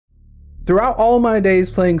Throughout all my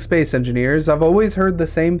days playing Space Engineers, I've always heard the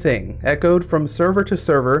same thing, echoed from server to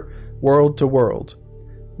server, world to world.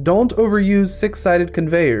 Don't overuse six-sided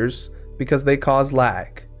conveyors because they cause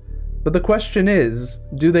lag. But the question is,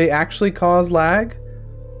 do they actually cause lag?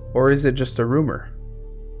 Or is it just a rumor?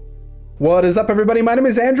 What is up, everybody? My name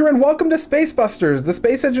is Andrew and welcome to Space Busters, the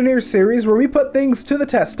Space Engineers series where we put things to the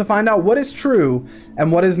test to find out what is true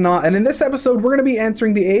and what is not. And in this episode, we're going to be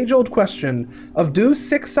answering the age-old question of, do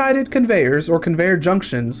six-sided conveyors or conveyor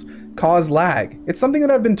junctions cause lag? It's something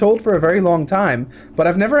that I've been told for a very long time, but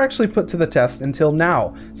I've never actually put to the test until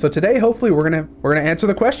now. So today, hopefully, we're gonna answer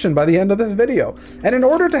the question by the end of this video. And in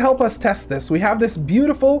order to help us test this, we have this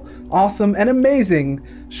beautiful, awesome, and amazing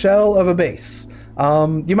shell of a base.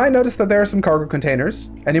 You might notice that there are some cargo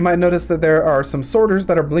containers, and you might notice that there are some sorters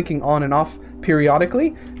that are blinking on and off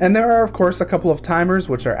periodically, and there are of course a couple of timers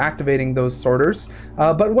which are activating those sorters,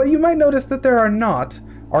 but what you might notice that there are not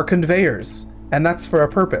are conveyors, and that's for a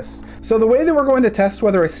purpose. So the way that we're going to test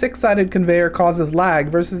whether a six-sided conveyor causes lag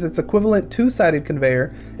versus its equivalent two-sided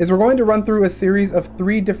conveyor is we're going to run through a series of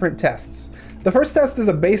 3 different tests. The first test is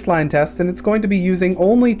a baseline test, and it's going to be using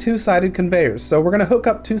only two-sided conveyors. So we're going to hook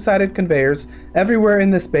up two-sided conveyors everywhere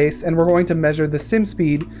in this base, and we're going to measure the sim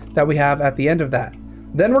speed that we have at the end of that.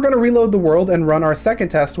 Then we're going to reload the world and run our second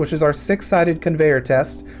test, which is our six-sided conveyor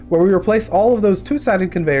test, where we replace all of those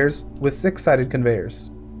two-sided conveyors with six-sided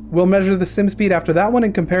conveyors. We'll measure the sim speed after that one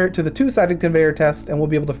and compare it to the two-sided conveyor test, and we'll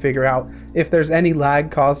be able to figure out if there's any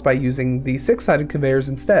lag caused by using the six-sided conveyors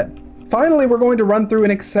instead. Finally, we're going to run through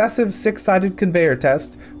an excessive six-sided conveyor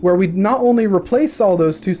test, where we not only replace all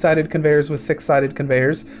those two-sided conveyors with six-sided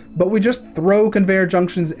conveyors, but we just throw conveyor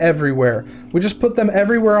junctions everywhere. We just put them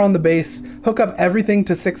everywhere on the base, hook up everything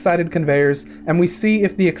to six-sided conveyors, and we see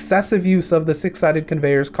if the excessive use of the six-sided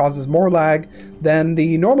conveyors causes more lag than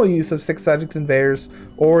the normal use of six-sided conveyors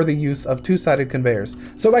or the use of two-sided conveyors.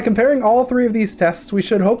 So by comparing all 3 of these tests, we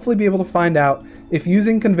should hopefully be able to find out if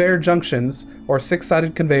using conveyor junctions or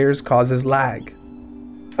six-sided conveyors causes lag.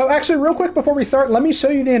 Oh, actually, real quick before we start, let me show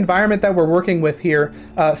you the environment that we're working with here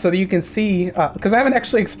so that you can see, because I haven't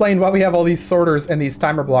actually explained why we have all these sorters and these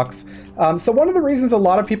timer blocks. So one of the reasons a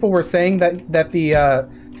lot of people were saying that the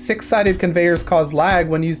six-sided conveyors cause lag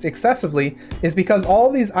when used excessively is because all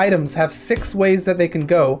these items have 6 ways that they can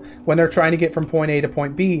go when they're trying to get from point A to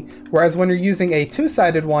point B, whereas when you're using a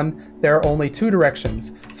two-sided one, there are only 2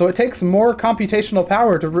 directions. So it takes more computational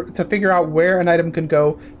power to figure out where an item can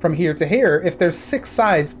go from here to here if there's 6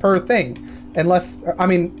 sides per thing,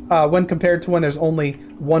 when compared to when there's only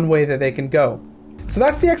 1 way that they can go. So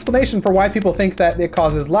that's the explanation for why people think that it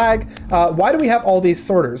causes lag. Why do we have all these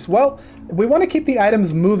sorters? Well, we want to keep the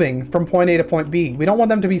items moving from point A to point B. We don't want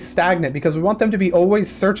them to be stagnant because we want them to be always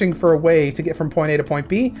searching for a way to get from point A to point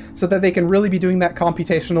B so that they can really be doing that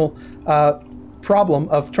computational problem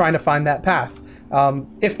of trying to find that path,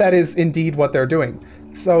 if that is indeed what they're doing.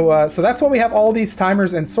 So that's why we have all these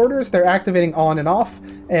timers and sorters. They're activating on and off,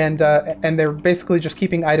 and they're basically just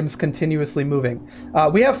keeping items continuously moving.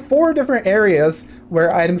 We have 4 different areas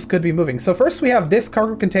where items could be moving. So first we have this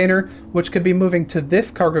cargo container, which could be moving to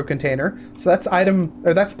this cargo container. So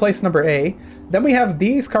that's place number A. Then we have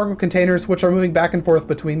these cargo containers, which are moving back and forth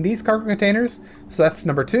between these cargo containers. So that's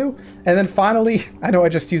number 2. And then finally, I know I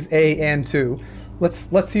just used A and 2.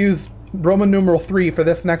 Let's use Roman numeral 3 for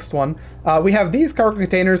this next one. We have these cargo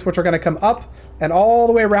containers which are going to come up and all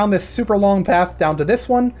the way around this super long path down to this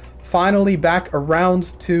one, finally back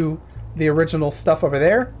around to the original stuff over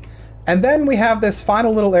there. And then we have this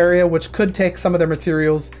final little area which could take some of their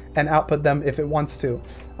materials and output them if it wants to.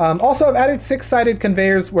 Also, I've added 6-sided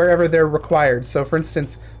conveyors wherever they're required. So for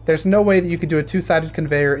instance, there's no way that you could do a 2-sided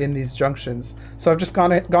conveyor in these junctions. So I've just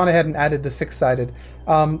gone ahead and added the 6-sided.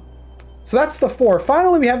 So that's the 4.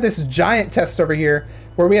 Finally, we have this giant test over here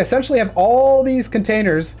where we essentially have all these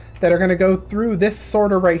containers that are going to go through this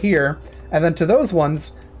sorter right here, and then to those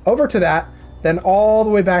ones, over to that, then all the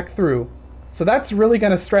way back through. So that's really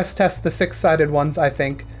going to stress test the 6-sided ones, I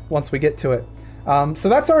think, once we get to it. So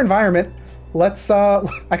that's our environment.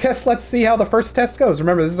 I guess let's see how the first test goes.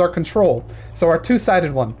 Remember, this is our control. So our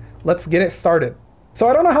 2-sided one. Let's get it started. So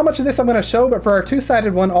I don't know how much of this I'm going to show, but for our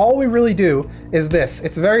 2-sided one, all we really do is this.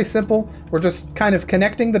 It's very simple. We're just kind of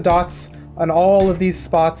connecting the dots on all of these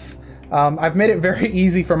spots. I've made it very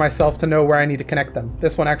easy for myself to know where I need to connect them.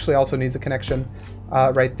 This one actually also needs a connection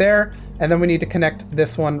right there. And then we need to connect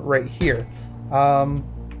this one right here.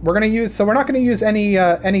 We're not going to use any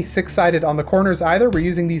 6-sided on the corners either. We're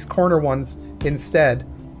using these corner ones instead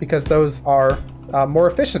because those are more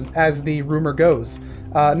efficient as the rumor goes.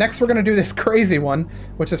 Next, we're going to do this crazy one,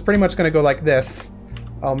 which is pretty much going to go like this.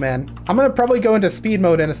 Oh man, I'm gonna probably go into speed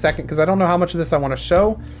mode in a second because I don't know how much of this I want to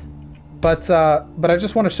show, but I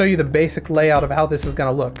just want to show you the basic layout of how this is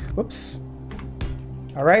gonna look. Whoops.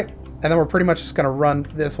 All right, and then we're pretty much just gonna run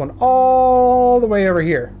this one all the way over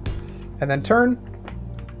here, and then turn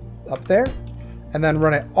up there, and then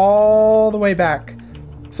run it all the way back.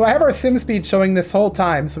 So I have our sim speed showing this whole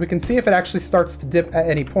time, so we can see if it actually starts to dip at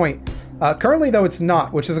any point. Currently though it's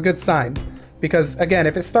not, which is a good sign, because again,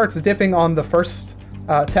 if it starts dipping on the first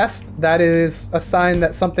test, that is a sign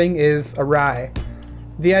that something is awry.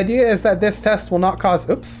 The idea is that this test will not cause,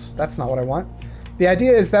 oops, that's not what I want. The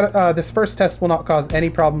idea is that this first test will not cause any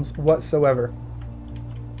problems whatsoever.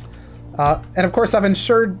 And of course I've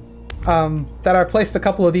ensured that I've placed a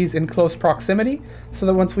couple of these in close proximity, so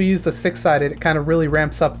that once we use the six-sided, it kind of really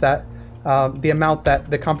ramps up that the amount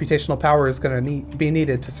that the computational power is going to be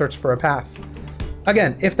needed to search for a path.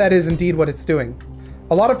 Again, if that is indeed what it's doing.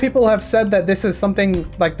 A lot of people have said that this is something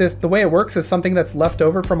like this, the way it works is something that's left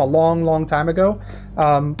over from a long, long time ago.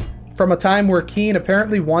 From a time where Keen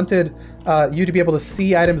apparently wanted you to be able to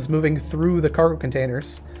see items moving through the cargo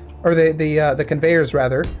containers, or the conveyors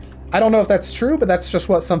rather. I don't know if that's true, but that's just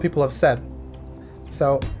what some people have said.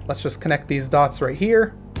 So let's just connect these dots right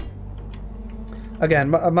here.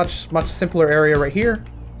 Again, a much simpler area right here.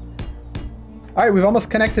 All right, we've almost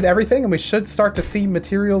connected everything, and we should start to see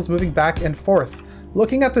materials moving back and forth.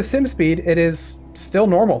 Looking at the sim speed, it is still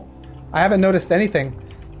normal. I haven't noticed anything.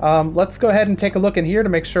 Let's go ahead and take a look in here to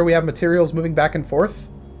make sure we have materials moving back and forth.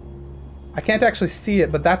 I can't actually see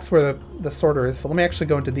it, but that's where the sorter is. So let me actually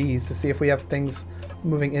go into these to see if we have things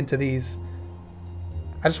moving into these.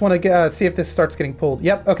 I just want to see if this starts getting pulled.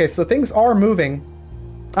 Yep, okay, so things are moving.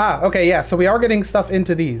 Ah, okay, yeah, so we are getting stuff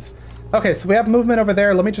into these. Okay, so we have movement over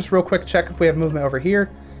there. Let me just real quick check if we have movement over here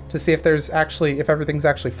to see if there's actually, if everything's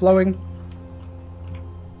actually flowing.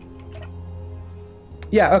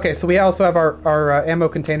 Yeah, okay, so we also have our ammo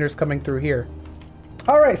containers coming through here.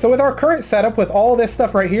 Alright, so with our current setup, with all this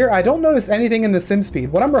stuff right here, I don't notice anything in the sim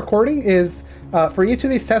speed. What I'm recording is, for each of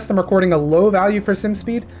these tests, I'm recording a low value for sim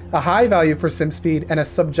speed, a high value for sim speed, and a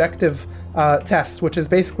subjective test, which is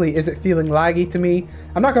basically, is it feeling laggy to me?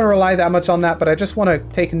 I'm not going to rely that much on that, but I just want to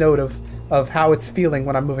take note of how it's feeling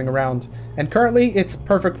when I'm moving around. And currently, it's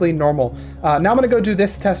perfectly normal. Now I'm going to go do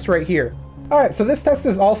this test right here. Alright, so this test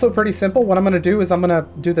is also pretty simple. What I'm going to do is I'm going to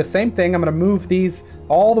do the same thing. I'm going to move these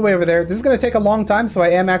all the way over there. This is going to take a long time, so I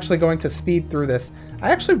am actually going to speed through this.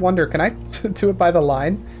 I actually wonder, can I do it by the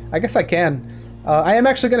line? I guess I can. I am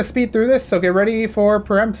actually going to speed through this, so get ready for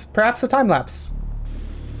perhaps a time lapse.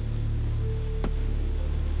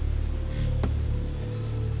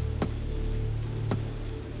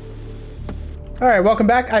 All right, welcome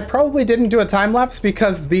back. I probably didn't do a time lapse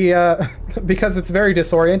because because it's very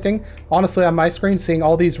disorienting. Honestly, on my screen, seeing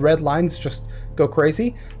all these red lines just go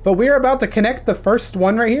crazy. But we're about to connect the first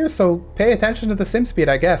one right here, so pay attention to the sim speed,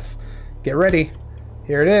 I guess. Get ready.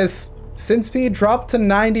 Here it is. Sim speed dropped to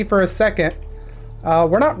 90 for a second.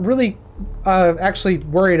 We're not really actually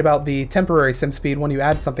worried about the temporary sim speed when you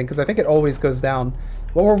add something, because I think it always goes down.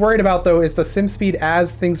 What we're worried about though is the sim speed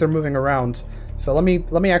as things are moving around. So let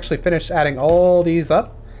me actually finish adding all these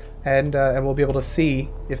up, and we'll be able to see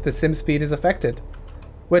if the sim speed is affected.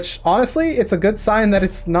 Which honestly, it's a good sign that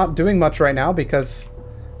it's not doing much right now, because,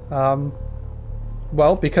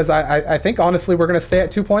 well, because I think honestly we're going to stay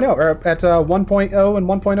at 2.0 or at 1.0 and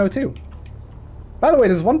 1.02. By the way,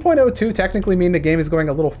 does 1.02 technically mean the game is going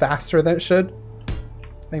a little faster than it should?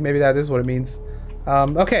 I think maybe that is what it means.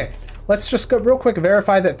 Okay. Let's just go real quick,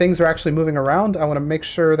 verify that things are actually moving around. I want to make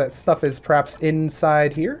sure that stuff is perhaps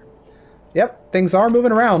inside here. Yep, things are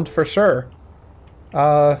moving around for sure.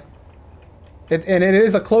 And it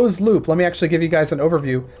is a closed loop. Let me actually give you guys an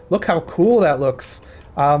overview. Look how cool that looks.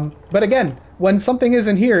 But again, when something is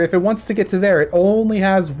in here, if it wants to get to there, it only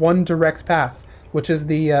has one direct path, which is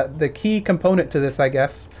the key component to this, I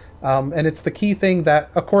guess. And it's the key thing that,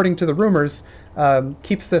 according to the rumors,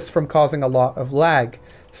 keeps this from causing a lot of lag.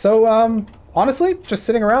 So, honestly, just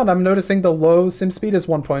sitting around, I'm noticing the low sim speed is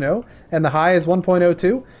 1.0 and the high is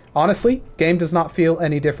 1.02. Honestly, game does not feel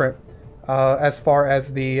any different as far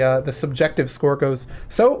as the subjective score goes.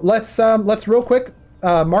 So let's real quick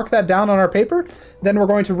mark that down on our paper. Then we're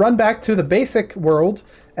going to run back to the basic world,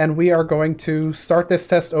 and we are going to start this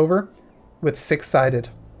test over with six-sided.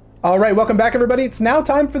 All right, welcome back, everybody. It's now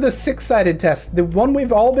time for the six-sided test, the one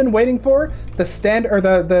we've all been waiting for,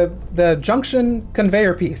 the junction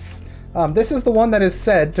conveyor piece. This is the one that is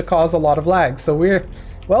said to cause a lot of lag. So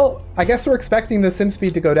well, I guess we're expecting the sim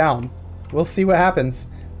speed to go down. We'll see what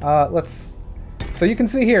happens. So you can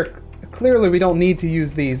see here, clearly we don't need to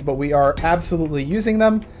use these, but we are absolutely using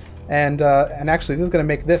them. And actually, this is going to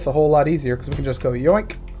make this a whole lot easier because we can just go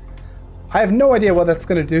yoink. I have no idea what that's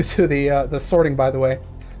going to do to the sorting, by the way.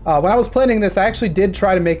 When I was planning this, I actually did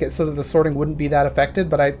try to make it so that the sorting wouldn't be that affected,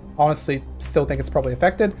 but I honestly still think it's probably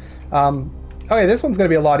affected. Okay, this one's going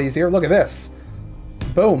to be a lot easier. Look at this.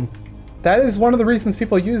 Boom. That is one of the reasons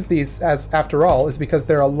people use these as after all, is because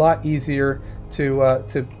they're a lot easier to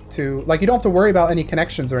like, you don't have to worry about any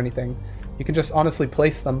connections or anything. You can just honestly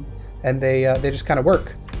place them, and they just kind of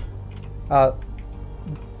work.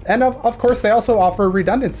 And of course, they also offer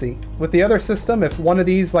redundancy. With the other system, if one of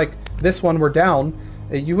these, like this one, were down,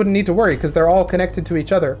 you wouldn't need to worry because they're all connected to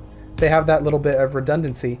each other. They have that little bit of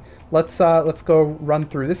redundancy. Let's go run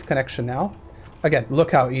through this connection now. Again,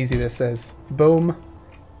 look how easy this is. Boom.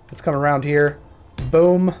 Let's come around here.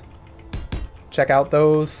 Boom. Check out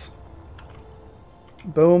those.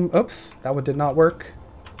 Boom. Oops, that one did not work.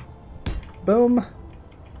 Boom.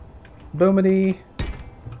 Boomity.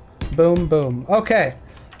 Boom, boom. Okay,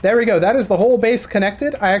 there we go. That is the whole base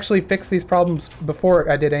connected. I actually fixed these problems before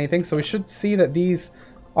I did anything, so we should see that these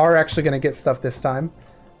are actually going to get stuff this time.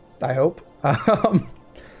 I hope.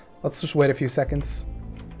 Let's just wait a few seconds.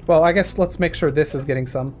 Well, I guess let's make sure this is getting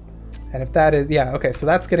some. And if that is, yeah, okay, so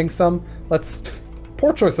that's getting some. Let's,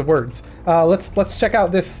 poor choice of words. Let's check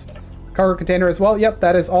out this cargo container as well. Yep,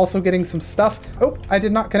 that is also getting some stuff. Oh, I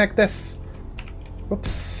did not connect this.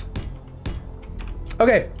 Whoops.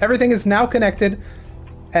 Okay, everything is now connected,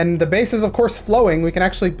 and the base is of course flowing. We can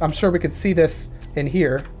actually, I'm sure we could see this in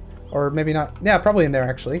here, or maybe not. Yeah, probably in there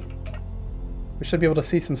actually. We should be able to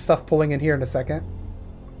see some stuff pulling in here in a second.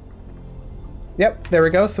 Yep, there we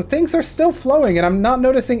go. So things are still flowing, and I'm not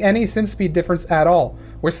noticing any sim speed difference at all.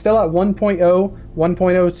 We're still at 1.0,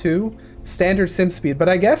 1.02 standard sim speed, but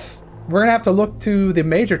I guess we're gonna have to look to the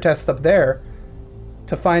major test up there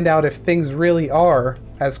to find out if things really are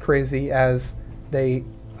as crazy as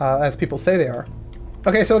as people say they are.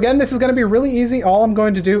 Okay, so again, this is gonna be really easy. All I'm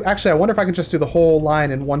going to do, actually, I wonder if I can just do the whole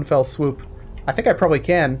line in one fell swoop. I think I probably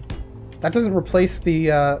can. That doesn't replace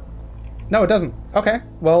the, no, it doesn't. Okay,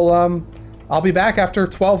 well, I'll be back after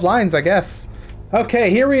 12 lines, I guess. Okay,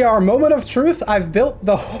 here we are, moment of truth. I've built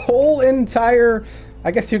the whole entire,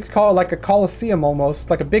 I guess you could call it like a coliseum almost,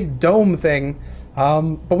 like a big dome thing,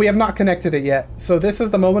 but we have not connected it yet. So this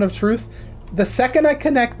is the moment of truth. The second I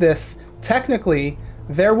connect this, technically,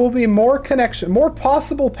 there will be more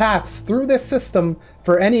possible paths through this system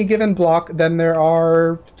for any given block than there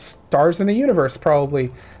are stars in the universe,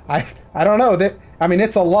 probably. I don't know. I mean,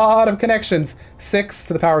 it's a lot of connections. 6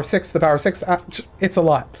 to the power of 6 to the power of 6. It's a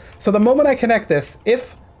lot. So the moment I connect this,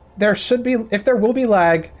 if there will be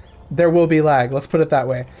lag, there will be lag. Let's put it that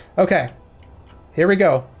way. Okay. Here we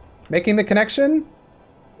go. Making the connection.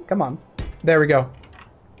 Come on. There we go.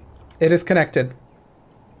 It is connected.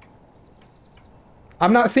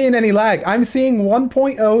 I'm not seeing any lag. I'm seeing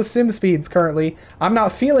 1.0 sim speeds currently. I'm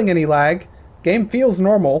not feeling any lag. Game feels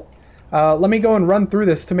normal. Let me go and run through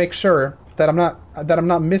this to make sure that I'm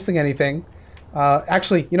not missing anything.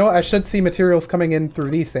 Actually, you know what? I should see materials coming in through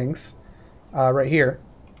these things right here.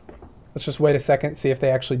 Let's just wait a second, see if they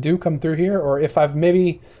actually do come through here, or if I've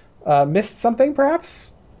maybe missed something,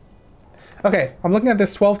 perhaps. Okay, I'm looking at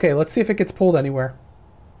this 12K. Let's see if it gets pulled anywhere.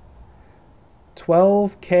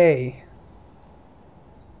 12K.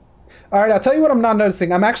 All right, I'll tell you what I'm not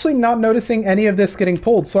noticing. I'm actually not noticing any of this getting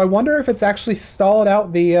pulled, so I wonder if it's actually stalled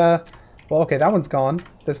out the... Well, okay, that one's gone.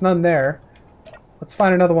 There's none there. Let's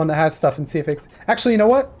find another one that has stuff and see if it... Actually, you know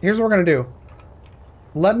what? Here's what we're going to do.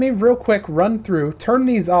 Let me real quick run through, turn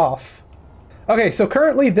these off. Okay, so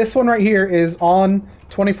currently this one right here is on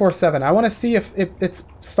 24/7. I want to see if it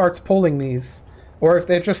starts pulling these, or if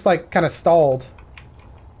they're just like kind of stalled.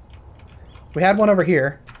 We had one over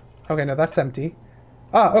here. Okay, no, that's empty.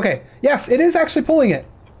 Ah, okay. Yes, it is actually pulling it.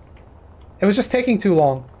 It was just taking too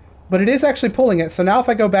long, but it is actually pulling it. So now if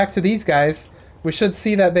I go back to these guys, we should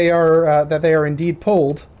see that they are indeed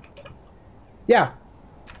pulled. Yeah.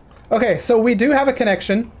 Okay, so we do have a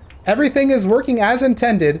connection. Everything is working as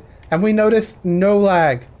intended, and we notice no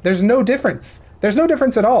lag. There's no difference. There's no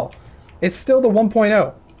difference at all. It's still the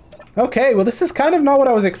 1.0. Okay, well this is kind of not what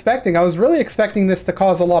I was expecting. I was really expecting this to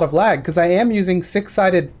cause a lot of lag, because I am using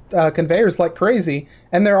 6-sided conveyors like crazy,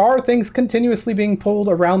 and there are things continuously being pulled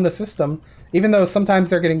around the system, even though sometimes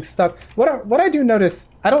they're getting stuck. What I do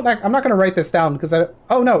notice, I'm not going to write this down, because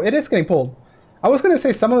oh no, it is getting pulled. I was going to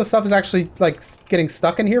say some of the stuff is actually like getting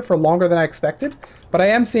stuck in here for longer than I expected, but I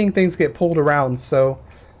am seeing things get pulled around, so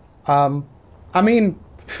I mean,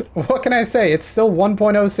 what can I say? It's still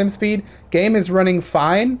 1.0 sim speed. Game is running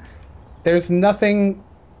fine. There's nothing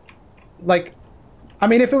like, I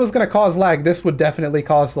mean, if it was going to cause lag, this would definitely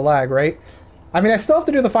cause the lag, right? I mean, I still have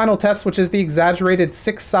to do the final test, which is the exaggerated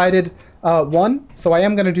six-sided one. So I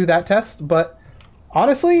am going to do that test. But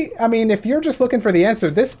honestly, I mean, if you're just looking for the answer,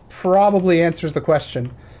 this probably answers the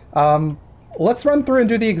question. Let's run through and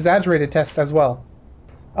do the exaggerated test as well.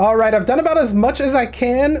 All right, I've done about as much as I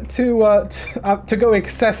can to go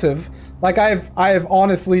excessive. Like I've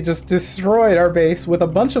honestly just destroyed our base with a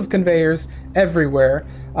bunch of conveyors everywhere.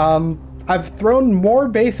 I've thrown more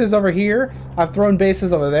bases over here. I've thrown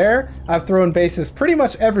bases over there. I've thrown bases pretty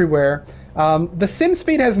much everywhere. The sim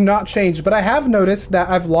speed has not changed, but I have noticed that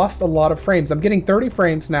I've lost a lot of frames. I'm getting 30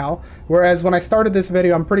 frames now, whereas when I started this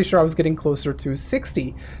video, I'm pretty sure I was getting closer to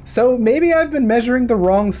 60. So maybe I've been measuring the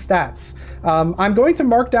wrong stats. I'm going to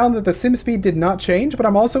mark down that the sim speed did not change, but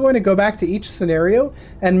I'm also going to go back to each scenario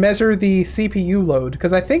and measure the CPU load,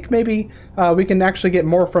 because I think maybe we can actually get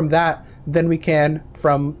more from that than we can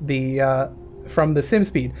from the sim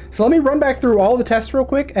speed. So let me run back through all the tests real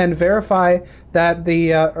quick and verify that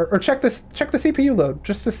or check the CPU load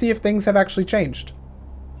just to see if things have actually changed.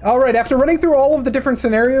 All right, after running through all of the different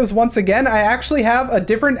scenarios once again, I actually have a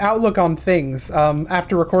different outlook on things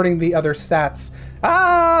after recording the other stats.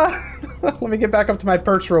 Let me get back up to my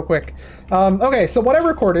perch real quick. Okay, so what I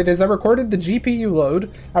recorded is I recorded the GPU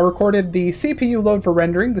load, I recorded the CPU load for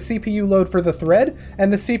rendering, the CPU load for the thread,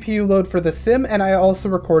 and the CPU load for the sim, and I also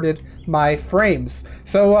recorded my frames.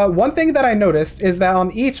 So one thing that I noticed is that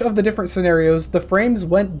on each of the different scenarios, the frames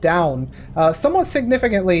went down somewhat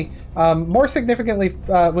significantly, more significantly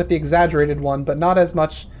with the exaggerated one, but not as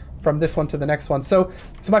much from this one to the next one. So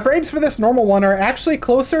my frames for this normal one are actually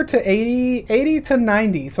closer to 80 to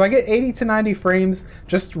 90. So I get 80 to 90 frames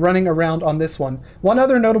just running around on this one. One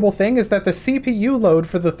other notable thing is that the CPU load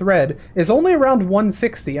for the thread is only around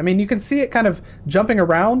 160. I mean, you can see it kind of jumping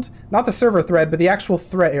around, not the server thread, but the actual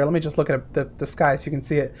thread. Here, let me just look at the sky so you can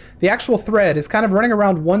see it. The actual thread is kind of running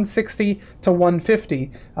around 160 to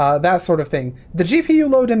 150, that sort of thing. The GPU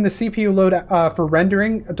load and the CPU load for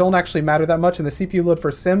rendering don't actually matter that much, and the CPU load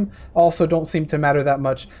for sim also don't seem to matter that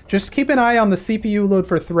much. Just keep an eye on the CPU load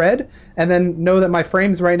for thread, and then know that my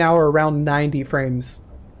frames right now are around 90 frames.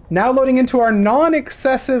 Now loading into our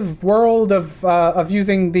non-excessive world of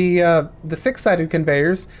using the six-sided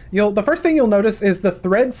conveyors, the first thing you'll notice is the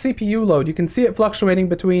thread CPU load. You can see it fluctuating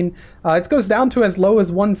between, it goes down to as low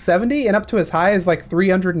as 170 and up to as high as like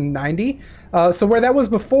 390. So where that was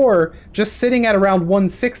before, just sitting at around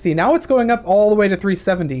 160, now it's going up all the way to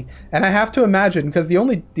 370. And I have to imagine, because the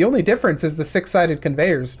only difference is the six-sided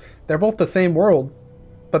conveyors. They're both the same world.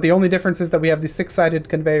 But the only difference is that we have the six-sided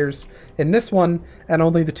conveyors in this one and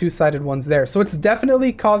only the two-sided ones there. So it's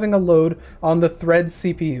definitely causing a load on the thread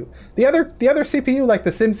CPU. The other CPU, like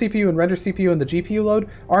the sim CPU and render CPU and the GPU load,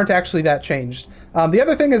 aren't actually that changed. The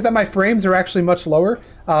other thing is that my frames are actually much lower.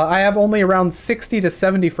 I have only around 60 to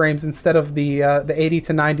 70 frames instead of the 80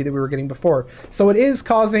 to 90 that we were getting before. So it is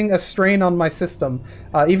causing a strain on my system,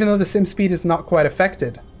 even though the sim speed is not quite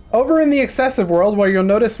affected. Over in the excessive world, where you'll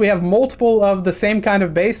notice we have multiple of the same kind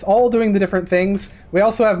of base, all doing the different things. We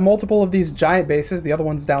also have multiple of these giant bases, the other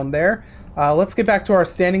one's down there. Let's get back to our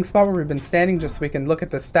standing spot where we've been standing, just so we can look at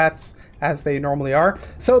the stats as they normally are.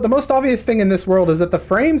 So the most obvious thing in this world is that the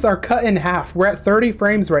frames are cut in half. We're at 30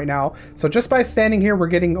 frames right now. So just by standing here, we're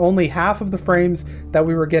getting only half of the frames that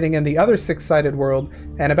we were getting in the other six-sided world,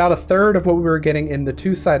 and about a third of what we were getting in the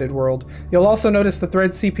two-sided world. You'll also notice the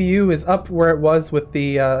thread CPU is up where it was with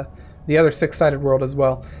the other six-sided world as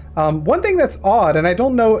well. One thing that's odd, and I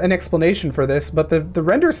don't know an explanation for this, but the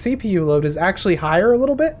render CPU load is actually higher a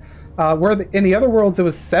little bit. Where in the other worlds it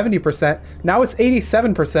was 70%, now it's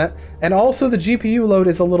 87%, and also the GPU load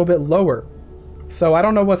is a little bit lower. So I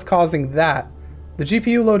don't know what's causing that. The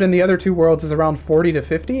GPU load in the other two worlds is around 40 to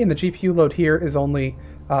 50, and the GPU load here is only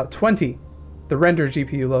 20. The render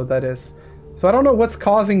GPU load, that is. So I don't know what's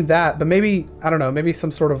causing that, but maybe, I don't know, maybe some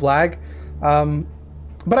sort of lag.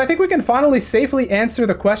 But I think we can finally safely answer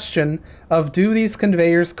the question of, do these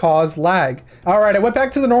conveyors cause lag? Alright, I went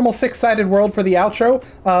back to the normal six-sided world for the outro,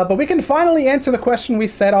 but we can finally answer the question we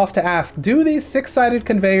set off to ask. Do these six-sided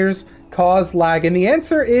conveyors cause lag? And the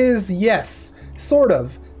answer is yes, sort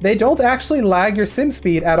of. They don't actually lag your sim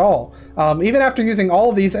speed at all. Even after using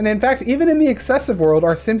all of these, and in fact, even in the excessive world,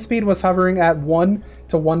 our sim speed was hovering at 1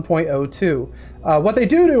 to 1.02. What they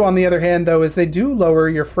do, on the other hand, though, is they do lower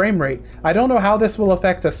your frame rate. I don't know how this will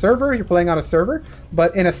affect a server, you're playing on a server,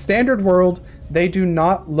 but in a standard world, they do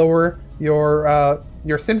not lower your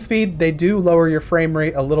sim speed. They do lower your frame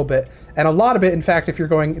rate a little bit, and a lot of it, in fact, if you're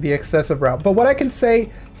going the excessive route. But what I can say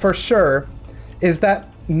for sure is that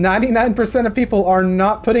 99% of people are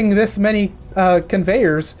not putting this many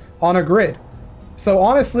conveyors on a grid. So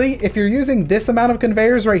honestly, if you're using this amount of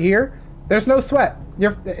conveyors right here, There's no sweat.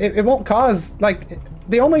 It won't cause, like,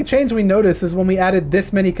 the only change we notice is when we added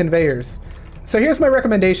this many conveyors. So here's my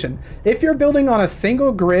recommendation. If you're building on a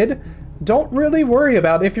single grid, don't really worry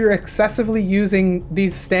about if you're excessively using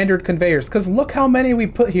these standard conveyors, because look how many we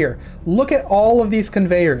put here. Look at all of these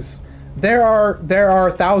conveyors. There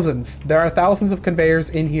are thousands. There are thousands of conveyors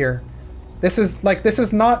in here. This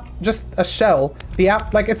is not just a shell.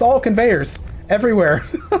 It's all conveyors everywhere.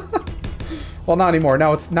 Well, not anymore.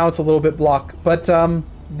 Now it's a little bit block. But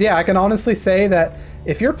yeah, I can honestly say that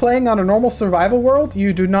if you're playing on a normal survival world,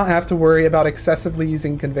 you do not have to worry about excessively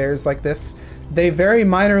using conveyors like this. They very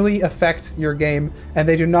minorly affect your game, and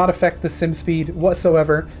they do not affect the sim speed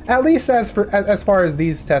whatsoever, at least as far as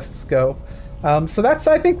these tests go. So that's,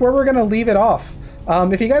 I think, where we're going to leave it off.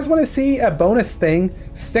 If you guys want to see a bonus thing,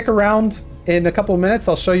 stick around. In a couple of minutes,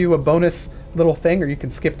 I'll show you a bonus little thing, or you can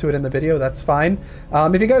skip to it in the video, that's fine.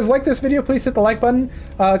 If you guys like this video, please hit the like button.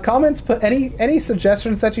 Comments, put any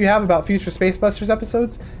suggestions that you have about future Space Busters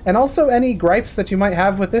episodes, and also any gripes that you might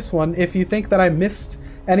have with this one if you think that I missed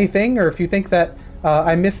anything, or if you think that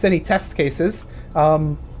I missed any test cases.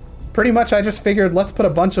 Pretty much I just figured let's put a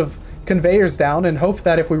bunch of conveyors down and hope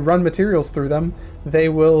that if we run materials through them, they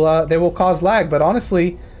will cause lag. But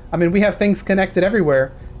honestly, I mean, we have things connected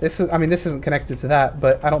everywhere. This isn't connected to that,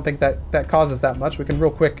 but I don't think that causes that much. We can real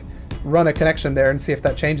quick run a connection there and see if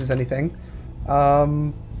that changes anything.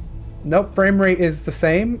 Nope, frame rate is the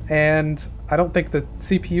same, and I don't think the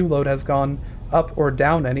CPU load has gone up or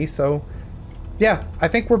down any, so yeah, I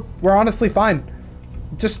think we're honestly fine.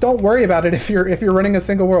 Just don't worry about it if you're running a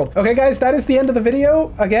single world. Okay guys, that is the end of the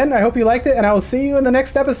video. Again, I hope you liked it, and I will see you in the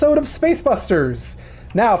next episode of Space Busters.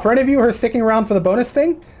 Now, for any of you who are sticking around for the bonus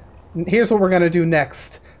thing, here's what we're gonna do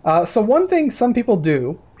next. So one thing some people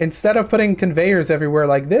do, instead of putting conveyors everywhere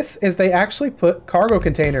like this, is they actually put cargo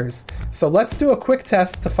containers. So let's do a quick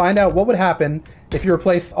test to find out what would happen if you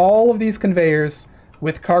replace all of these conveyors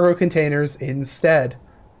with cargo containers instead.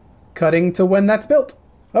 Cutting to when that's built.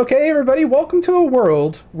 Okay everybody, welcome to a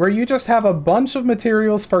world where you just have a bunch of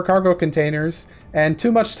materials for cargo containers and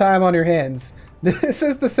too much time on your hands. This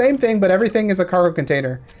is the same thing, but everything is a cargo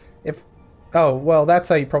container. Oh, well, that's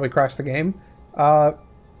how you probably crash the game.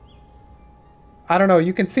 I don't know,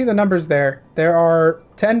 you can see the numbers there. There are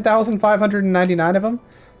 10,599 of them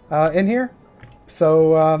in here.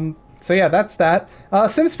 So yeah, that's that.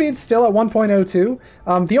 Sim speed's still at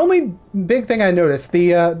 1.02. The only big thing I noticed,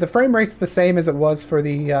 the frame rate's the same as it was for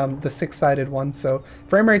the six-sided one. So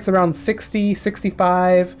frame rate's around 60,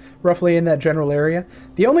 65, roughly in that general area.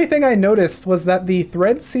 The only thing I noticed was that the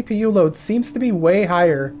thread CPU load seems to be way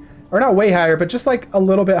higher, or not way higher, but just like a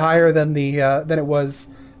little bit higher than than it was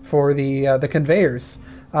for the conveyors.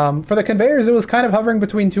 For the conveyors, it was kind of hovering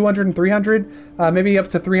between 200 and 300, maybe up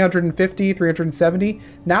to 350, 370.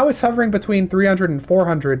 Now it's hovering between 300 and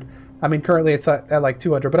 400. I mean, currently it's at like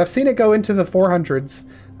 200, but I've seen it go into the 400s,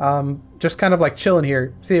 just kind of like chilling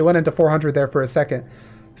here. See, it went into 400 there for a second.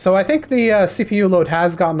 So I think the CPU load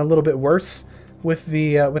has gotten a little bit worse with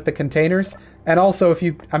the containers. And also, if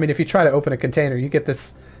you try to open a container, you get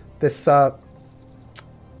this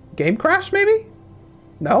game crash, maybe?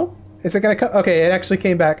 No? Is it gonna come? Okay, it actually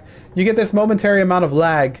came back. You get this momentary amount of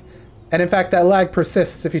lag, and in fact that lag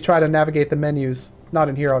persists if you try to navigate the menus. Not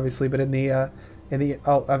in here, obviously, but in the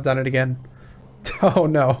oh, I've done it again. Oh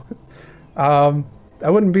no. I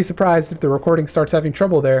wouldn't be surprised if the recording starts having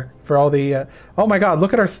trouble there for all the oh my god,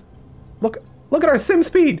 look at our sim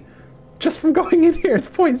speed just from going in here. It's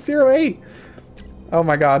 0.08. Oh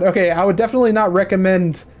my god. Okay, I would definitely not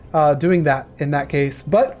recommend doing that in that case,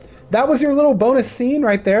 but that was your little bonus scene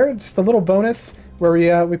right there. Just a little bonus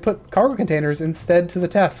where we put cargo containers instead to the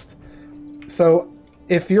test. So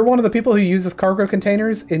if you're one of the people who uses cargo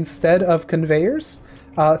containers instead of conveyors,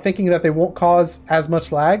 thinking that they won't cause as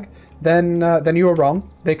much lag, then you are wrong.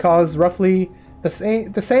 They cause roughly the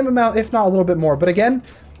same amount, if not a little bit more. But again,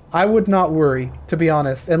 I would not worry, to be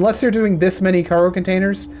honest. Unless you're doing this many cargo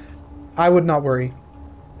containers, I would not worry.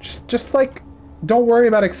 Just like, don't worry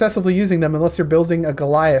about excessively using them unless you're building a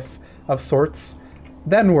Goliath of sorts.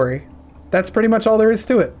 Then worry. That's pretty much all there is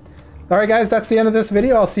to it. Alright guys, that's the end of this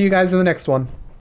video. I'll see you guys in the next one.